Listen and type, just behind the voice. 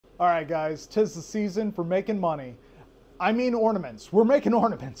All right, guys, 'tis the season for making money. I mean ornaments. We're making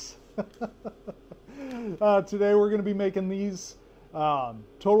ornaments. Today we're going to be making these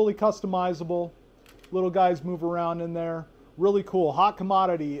totally customizable. Little guys move around in there. Really cool. Hot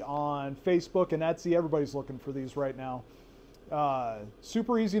commodity on Facebook and Etsy. Everybody's looking for these right now.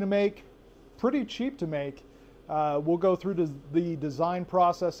 Super easy to make. Pretty cheap to make. We'll go through the design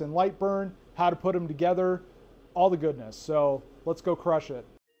process in Lightburn, how to put them together, all the goodness. So let's go crush it.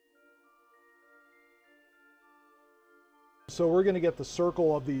 So we're going to get the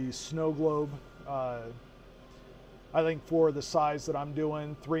circle of the snow globe. I think for the size that I'm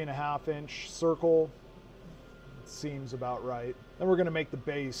doing, 3.5 inch circle, seems about right. Then we're going to make the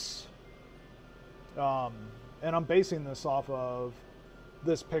base. And I'm basing this off of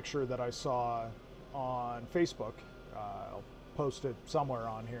this picture that I saw on Facebook. I'll post it somewhere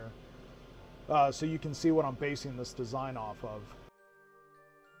on here. So you can see what I'm basing this design off of.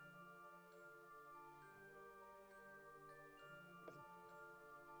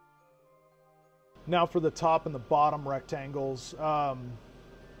 Now for the top and the bottom rectangles,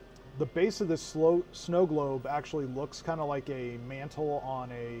 the base of this snow globe actually looks kind of like a mantle on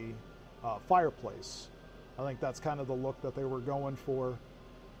a fireplace. I think that's kind of the look that they were going for.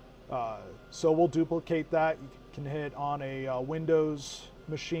 So we'll duplicate that. You can hit on a Windows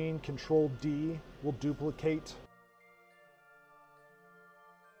machine, Control D, we'll duplicate.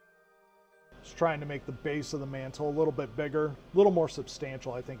 Just trying to make the base of the mantle a little bit bigger, a little more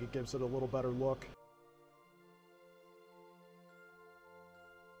substantial. I think it gives it a little better look.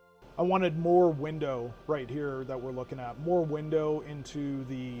 I wanted more window right here that we're looking at, more window into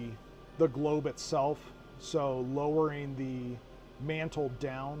the globe itself. So lowering the mantle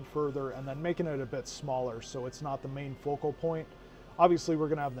down further and then making it a bit smaller so it's not the main focal point. Obviously we're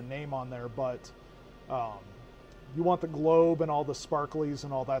gonna have the name on there, but you want the globe and all the sparklies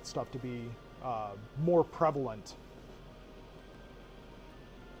and all that stuff to be more prevalent.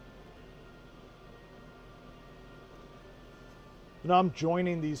 Now I'm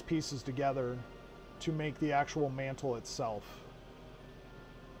joining these pieces together to make the actual mantle itself.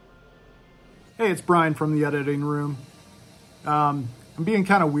 Hey, it's Brian from the editing room. I'm being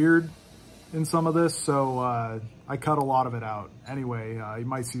kind of weird in some of this, so I cut a lot of it out. Anyway, you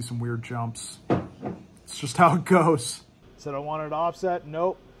might see some weird jumps. It's just how it goes. Said I wanted offset,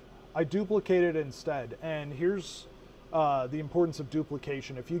 nope. I duplicated instead, and here's the importance of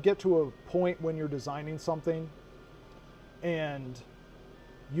duplication. If you get to a point when you're designing something and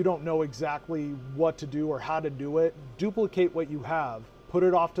you don't know exactly what to do or how to do it, duplicate what you have, put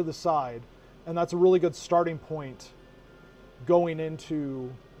it off to the side, and that's a really good starting point going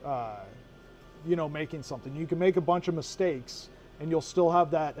into you know, making something. You can make a bunch of mistakes and you'll still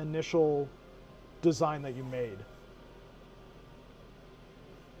have that initial design that you made.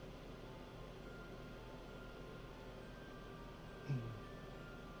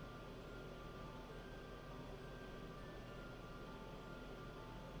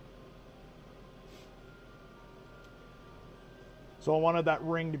 So I wanted that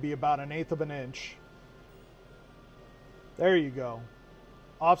ring to be about 1/8 of an inch. There you go.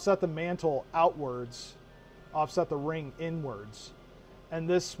 Offset the mantle outwards, offset the ring inwards. And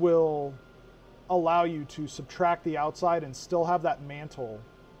this will allow you to subtract the outside and still have that mantle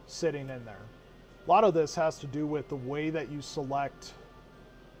sitting in there. A lot of this has to do with the way that you select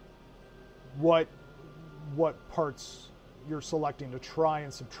what parts you're selecting to try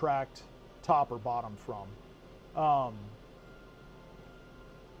and subtract top or bottom from.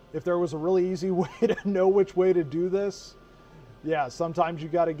 If there was a really easy way to know which way to do this, yeah, sometimes you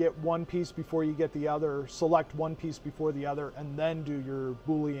got to get one piece before you get the other, select one piece before the other, and then do your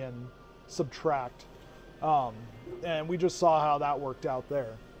Boolean subtract. And we just saw how that worked out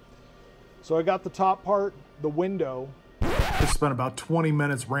there. So I got the top part, the window. I spent about 20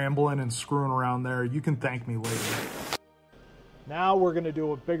 minutes rambling and screwing around there. You can thank me later. Now we're going to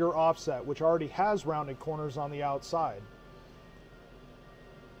do a bigger offset, which already has rounded corners on the outside.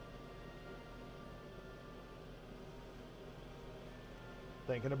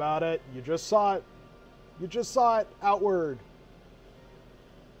 Thinking about it, you just saw it. You just saw it outward.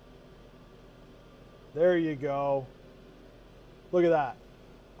 There you go. Look at that.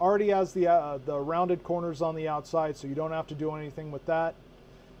 Already has the rounded corners on the outside, so you don't have to do anything with that.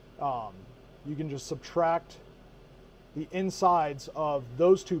 You can just subtract the insides of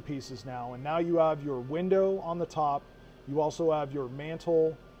those two pieces now, and now you have your window on the top. You also have your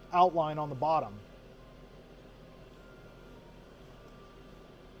mantle outline on the bottom.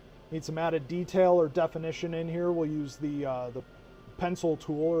 Need some added detail or definition in here. We'll use the pencil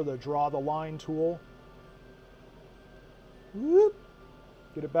tool or the draw the line tool. Whoop.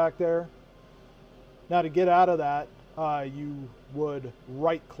 Get it back there. Now to get out of that, you would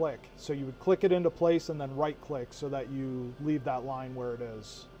right click. So you would click it into place and then right click so that you leave that line where it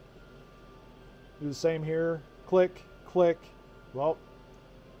is. Do the same here. Click, click. Well,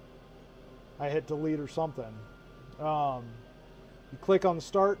 I hit delete or something. You click on the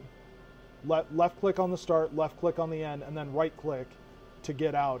start, left click on the start, left click on the end, and then right click to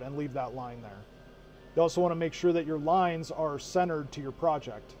get out and leave that line there. You also want to make sure that your lines are centered to your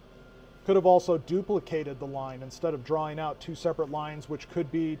project. Could have also duplicated the line instead of drawing out two separate lines, which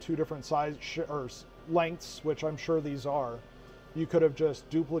could be two different size or lengths, which I'm sure these are. You could have just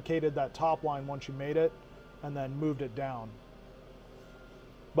duplicated that top line once you made it and then moved it down.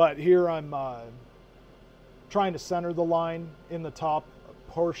 But here I'm trying to center the line in the top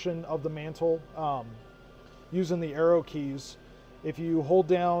portion of the mantle using the arrow keys. If you hold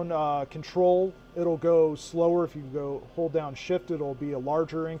down Control, it'll go slower. If you hold down Shift, it'll be a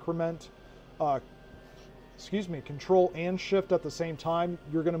larger increment. Control and Shift at the same time,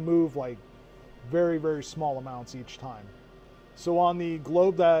 you're going to move like very, very small amounts each time. So on the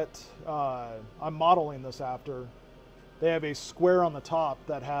globe that I'm modeling this after, they have a square on the top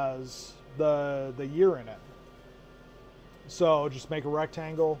that has the year in it. So just make a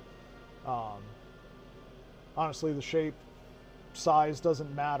rectangle. Honestly, the shape, size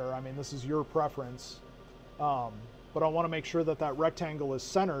doesn't matter. I mean, this is your preference. But I want to make sure that that rectangle is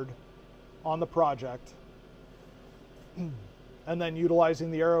centered on the project. And then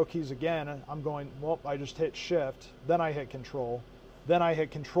utilizing the arrow keys again, I'm going, well, I just hit Shift, then I hit Control, then I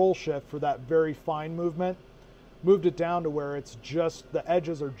hit Control Shift for that very fine movement. Moved it down to where it's just, the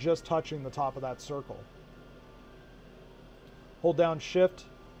edges are just touching the top of that circle. Hold down Shift,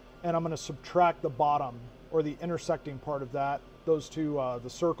 and I'm going to subtract the bottom, or the intersecting part of that, those two, the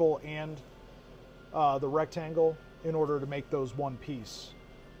circle and the rectangle, in order to make those one piece.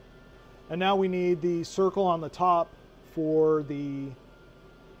 And now we need the circle on the top for the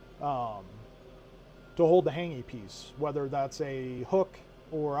to hold the hangy piece, whether that's a hook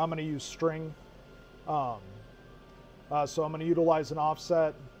or I'm going to use string. So I'm going to utilize an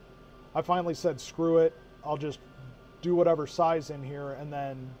offset. I finally said screw it. I'll just do whatever size in here and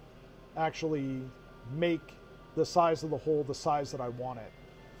then actually make the size of the hole the size that I want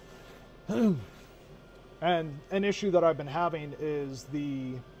it. And an issue that I've been having is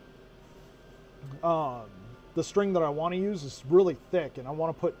the string that I want to use is really thick, and I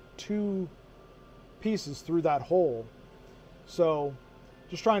want to put two pieces through that hole. So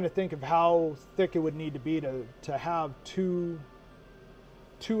just trying to think of how thick it would need to be to have two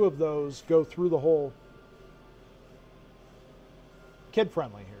of those go through the hole. Kid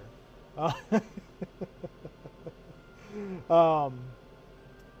friendly here.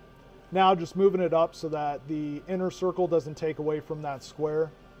 Now just moving it up so that the inner circle doesn't take away from that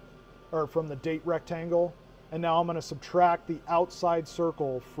square, or from the date rectangle. And now I'm going to subtract the outside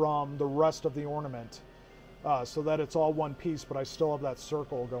circle from the rest of the ornament so that it's all one piece, but I still have that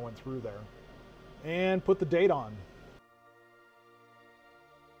circle going through there. And put the date on.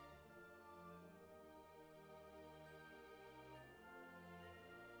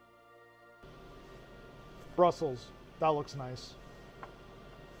 Brussels, that looks nice.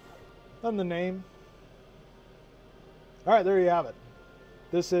 Then the name. All right, there you have it.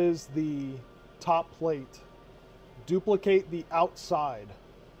 This is the top plate. Duplicate the outside.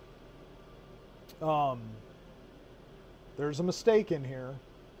 There's a mistake in here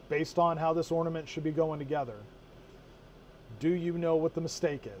based on how this ornament should be going together. Do you know what the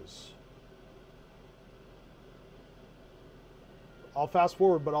mistake is? I'll fast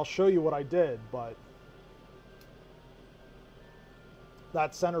forward, but I'll show you what I did. But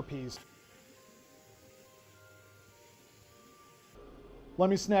that centerpiece. Let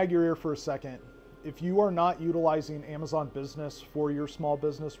me snag your ear for a second. If you are not utilizing Amazon Business for your small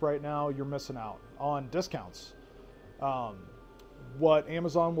business right now, you're missing out on discounts. What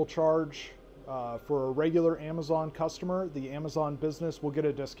Amazon will charge for a regular Amazon customer, the Amazon Business will get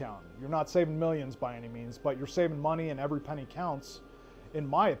a discount. You're not saving millions by any means, but you're saving money, and every penny counts, in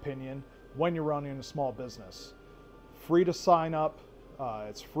my opinion, when you're running a small business. Free to sign up.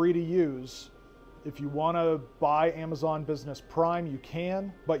 It's free to use. If you want to buy Amazon Business Prime, you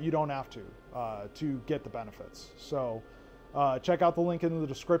can, but you don't have to get the benefits. So check out the link in the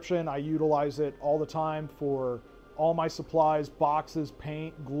description. I utilize it all the time for all my supplies, boxes,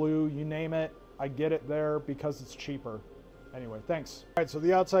 paint, glue, you name it. I get it there because it's cheaper. Anyway, thanks. All right, so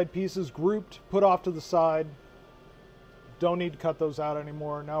the outside piece is grouped, put off to the side. Don't need to cut those out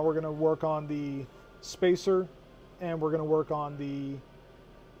anymore. Now we're going to work on the spacer, and we're going to work on the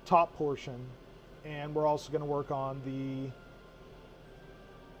top portion. And we're also going to work on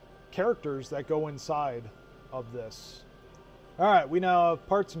characters that go inside of this. All right, we now have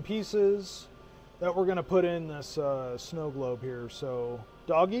parts and pieces that we're going to put in this snow globe here. So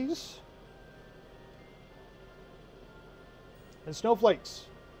doggies and snowflakes.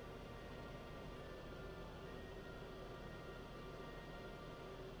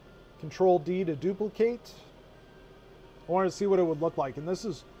 Control D to duplicate. I wanted to see what it would look like. And this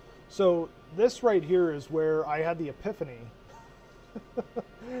is, so this right here is where I had the epiphany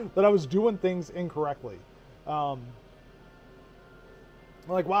that I was doing things incorrectly. I'm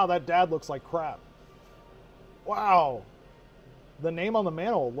like, wow, that dad looks like crap. Wow, the name on the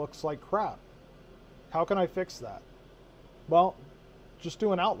mantle looks like crap. How can I fix that? Well, just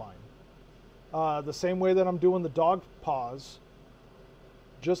do an outline. The same way that I'm doing the dog paws,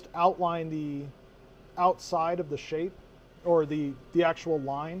 just outline the outside of the shape or the actual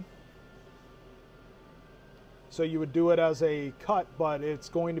line. So you would do it as a cut, but it's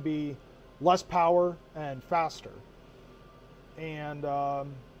going to be less power and faster. And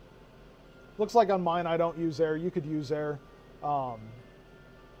looks like on mine I don't use air. You could use air.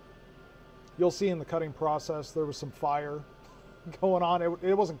 You'll see in the cutting process there was some fire going on.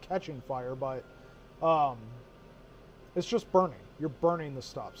 It wasn't catching fire, but it's just burning. You're burning the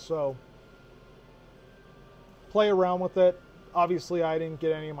stuff. So play around with it. Obviously I didn't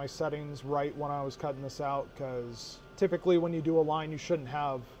get any of my settings right when I was cutting this out, because typically when you do a line you shouldn't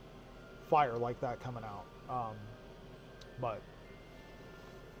have fire like that coming out. But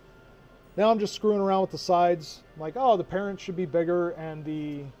now I'm just screwing around with the sides. Like, oh, the parent should be bigger and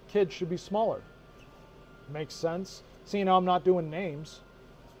the kid should be smaller. Makes sense. See, now I'm not doing names.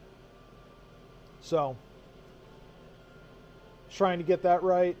 So, trying to get that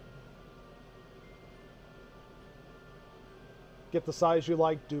right. Get the size you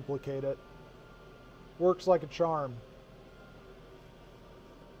like, duplicate it. Works like a charm.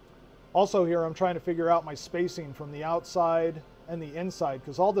 Also here, I'm trying to figure out my spacing from the outside and the inside,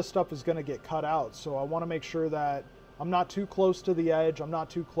 because all this stuff is going to get cut out. So I want to make sure that I'm not too close to the edge. I'm not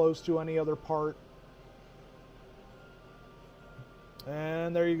too close to any other part.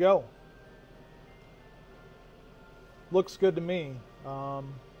 And there you go. Looks good to me.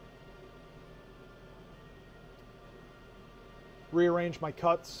 Rearrange my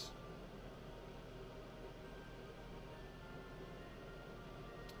cuts.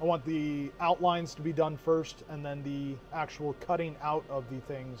 I want the outlines to be done first, and then the actual cutting out of the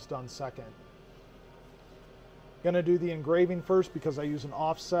things done second. Gonna do the engraving first because I use an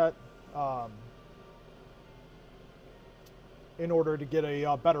offset in order to get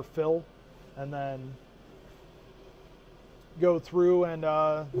a better fill, and then go through and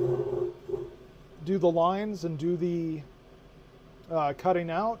do the lines and do the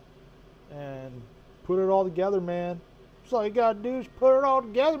cutting out and put it all together, man. So all you gotta do is put it all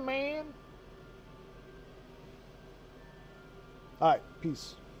together, man. Alright,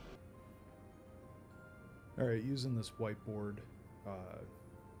 peace. Alright, using this whiteboard,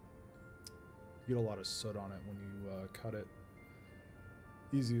 you get a lot of soot on it when you cut it.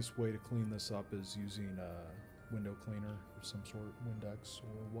 Easiest way to clean this up is using a window cleaner of some sort, Windex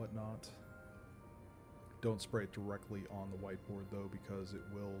or whatnot. Don't spray it directly on the whiteboard though, because it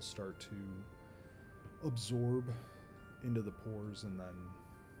will start to absorb into the pores and then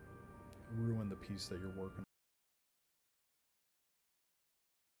ruin the piece that you're working on.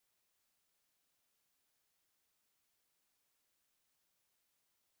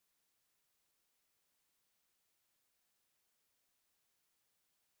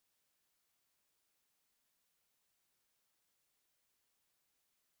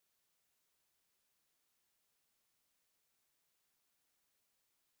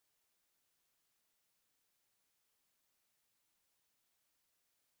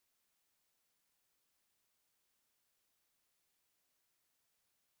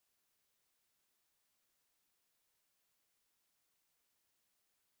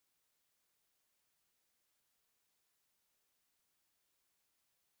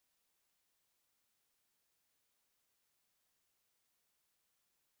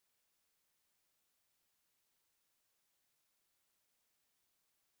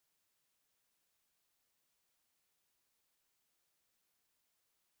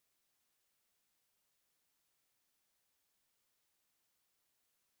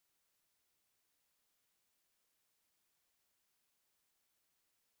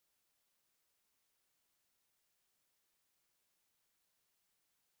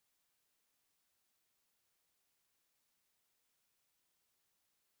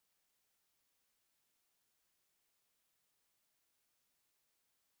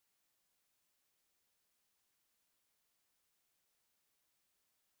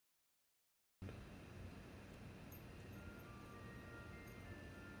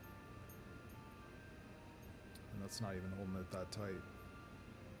 that's not even holding it that tight.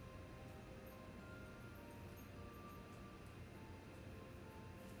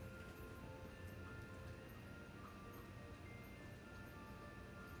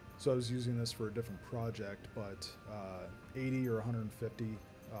 So I was using this for a different project, but 80 or 150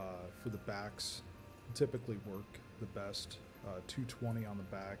 for the backs typically work the best. 220 on the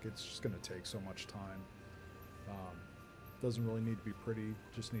back, it's just going to take so much time. Doesn't really need to be pretty,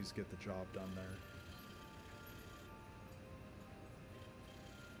 just needs to get the job done there.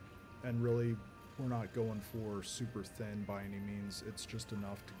 And really, we're not going for super thin by any means, it's just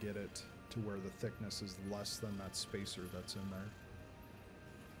enough to get it to where the thickness is less than that spacer that's in there.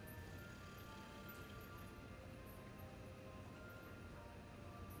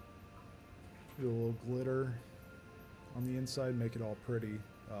 Do a little glitter on the inside, make it all pretty.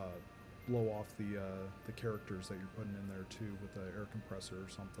 Blow off the characters that you're putting in there too with the air compressor or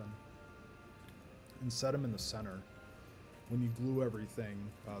something. And set them in the center. When you glue everything,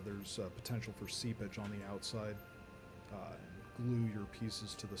 there's potential for seepage on the outside. Glue your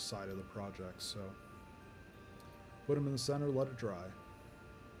pieces to the side of the project. So put them in the center, let it dry.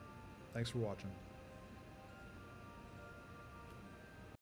 Thanks for watching.